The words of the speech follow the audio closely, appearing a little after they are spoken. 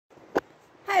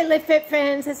Hi Live Fit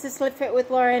friends, this is Live Fit with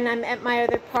Laura and I'm at my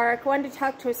other park. I wanted to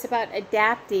talk to us about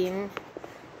adapting.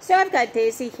 So I've got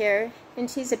Daisy here and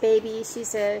she's a baby.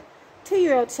 She's a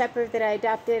 2-year-old shepherd that I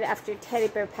adopted after Teddy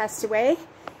Bear passed away.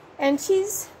 And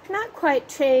she's not quite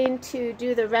trained to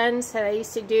do the runs that I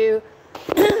used to do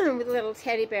with little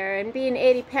Teddy Bear. And being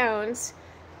 80 pounds,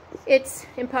 it's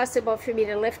impossible for me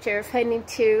to lift her if I need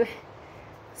to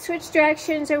switch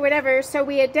directions or whatever. So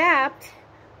we adapt.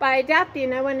 By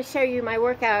adapting, I want to show you my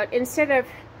workout. Instead of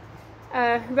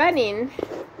running,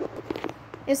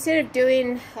 instead of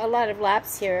doing a lot of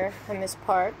laps here on this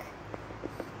park,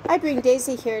 I bring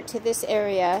Daisy here to this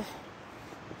area,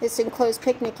 this enclosed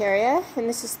picnic area, and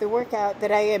this is the workout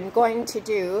that I am going to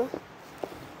do.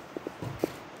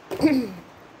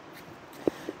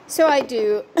 So I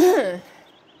do,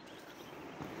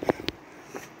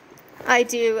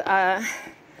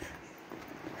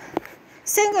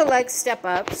 single leg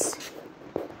step-ups.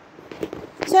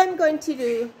 So I'm going to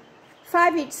do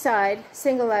 5 each side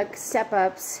single leg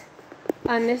step-ups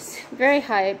on this very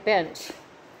high bench.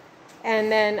 And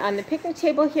then on the picnic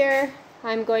table here,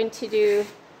 I'm going to do,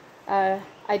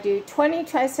 I do 20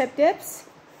 tricep dips.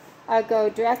 I'll go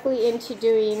directly into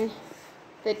doing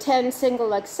the 10 single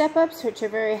leg step-ups, which are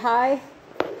very high.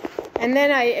 And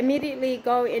then I immediately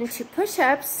go into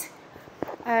push-ups.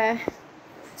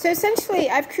 So essentially,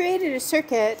 I've created a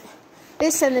circuit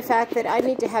based on the fact that I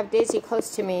need to have Daisy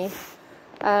close to me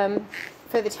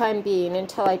for the time being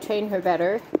until I train her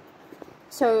better.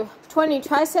 So 20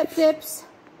 tricep dips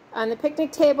on the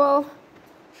picnic table.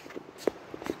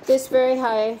 This very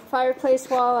high fireplace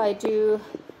wall, I do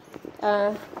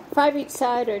 5 each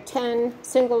side or 10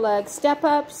 single leg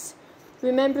step-ups,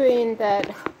 remembering that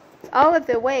all of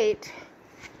the weight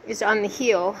is on the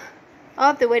heel.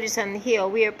 All of the weight is on the heel.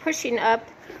 We are pushing up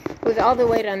with all the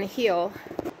weight on the heel.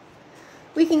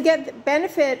 We can get the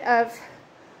benefit of,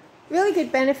 really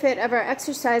good benefit of our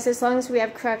exercise as long as we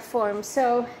have correct form.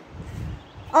 So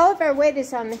all of our weight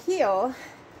is on the heel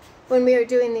when we are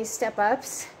doing these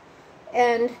step-ups,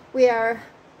 and we are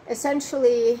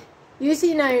essentially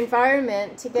using our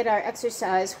environment to get our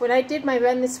exercise. When I did my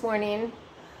run this morning,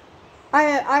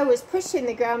 I was pushing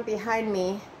the ground behind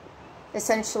me,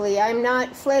 essentially. I'm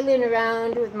not flailing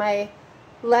around with my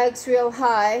legs real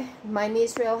high, my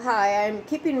knees real high. I'm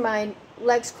keeping my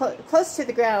legs close to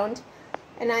the ground,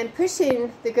 and I'm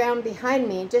pushing the ground behind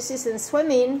me. Just as in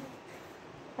swimming,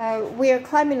 we are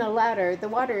climbing a ladder. The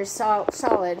water is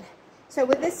solid. So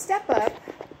with this step up,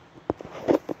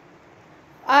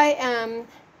 I am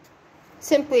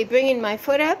simply bringing my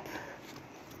foot up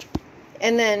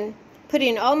and then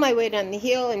putting all my weight on the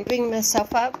heel and bringing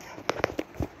myself up.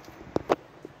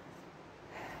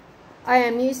 I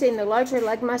am using the larger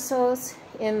leg muscles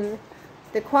in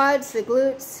the quads, the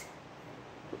glutes,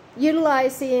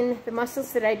 utilizing the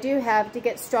muscles that I do have to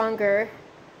get stronger,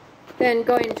 then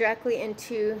going directly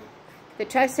into the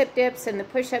tricep dips and the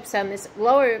push-ups on this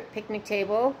lower picnic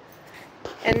table,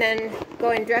 and then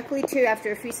going directly to,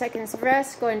 after a few seconds of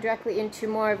rest, going directly into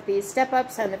more of these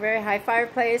step-ups on the very high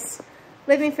fireplace.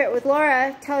 Living Fit with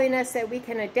Laura telling us that we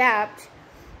can adapt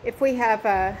if we have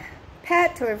a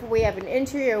pet or if we have an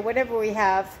injury or whatever we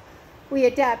have. We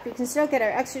adapt. We can still get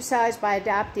our exercise by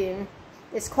adapting.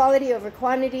 It's quality over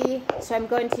quantity, so I'm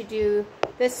going to do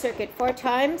this circuit 4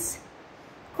 times.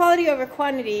 Quality over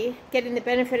quantity, getting the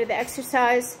benefit of the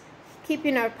exercise,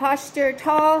 keeping our posture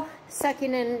tall,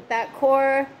 sucking in that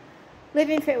core.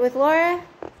 Living Fit with Laura.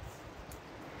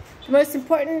 The most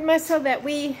important muscle that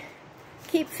we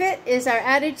keep fit is our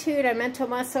attitude, our mental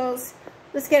muscles.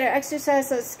 Let's get our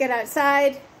exercise, let's get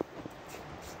outside.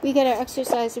 We get our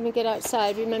exercise and we get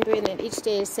outside, remembering that each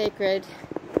day is sacred.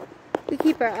 We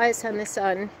keep our eyes on the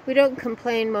sun. We don't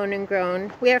complain, moan, and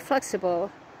groan. We are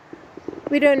flexible.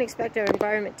 We don't expect our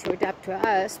environment to adapt to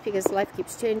us because life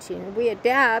keeps changing. We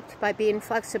adapt by being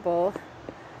flexible.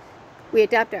 We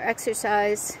adapt our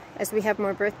exercise as we have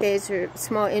more birthdays or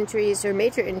small injuries or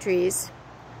major injuries.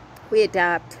 We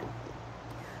adapt.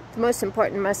 The most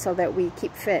important muscle that we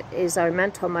keep fit is our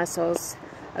mental muscles,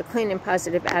 a clean and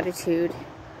positive attitude,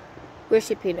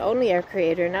 worshiping only our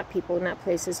Creator, not people, not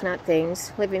places, not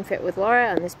things. Living Fit with Laura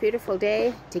on this beautiful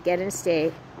day to get and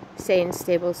stay, staying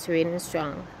stable, serene, and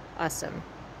strong. Awesome.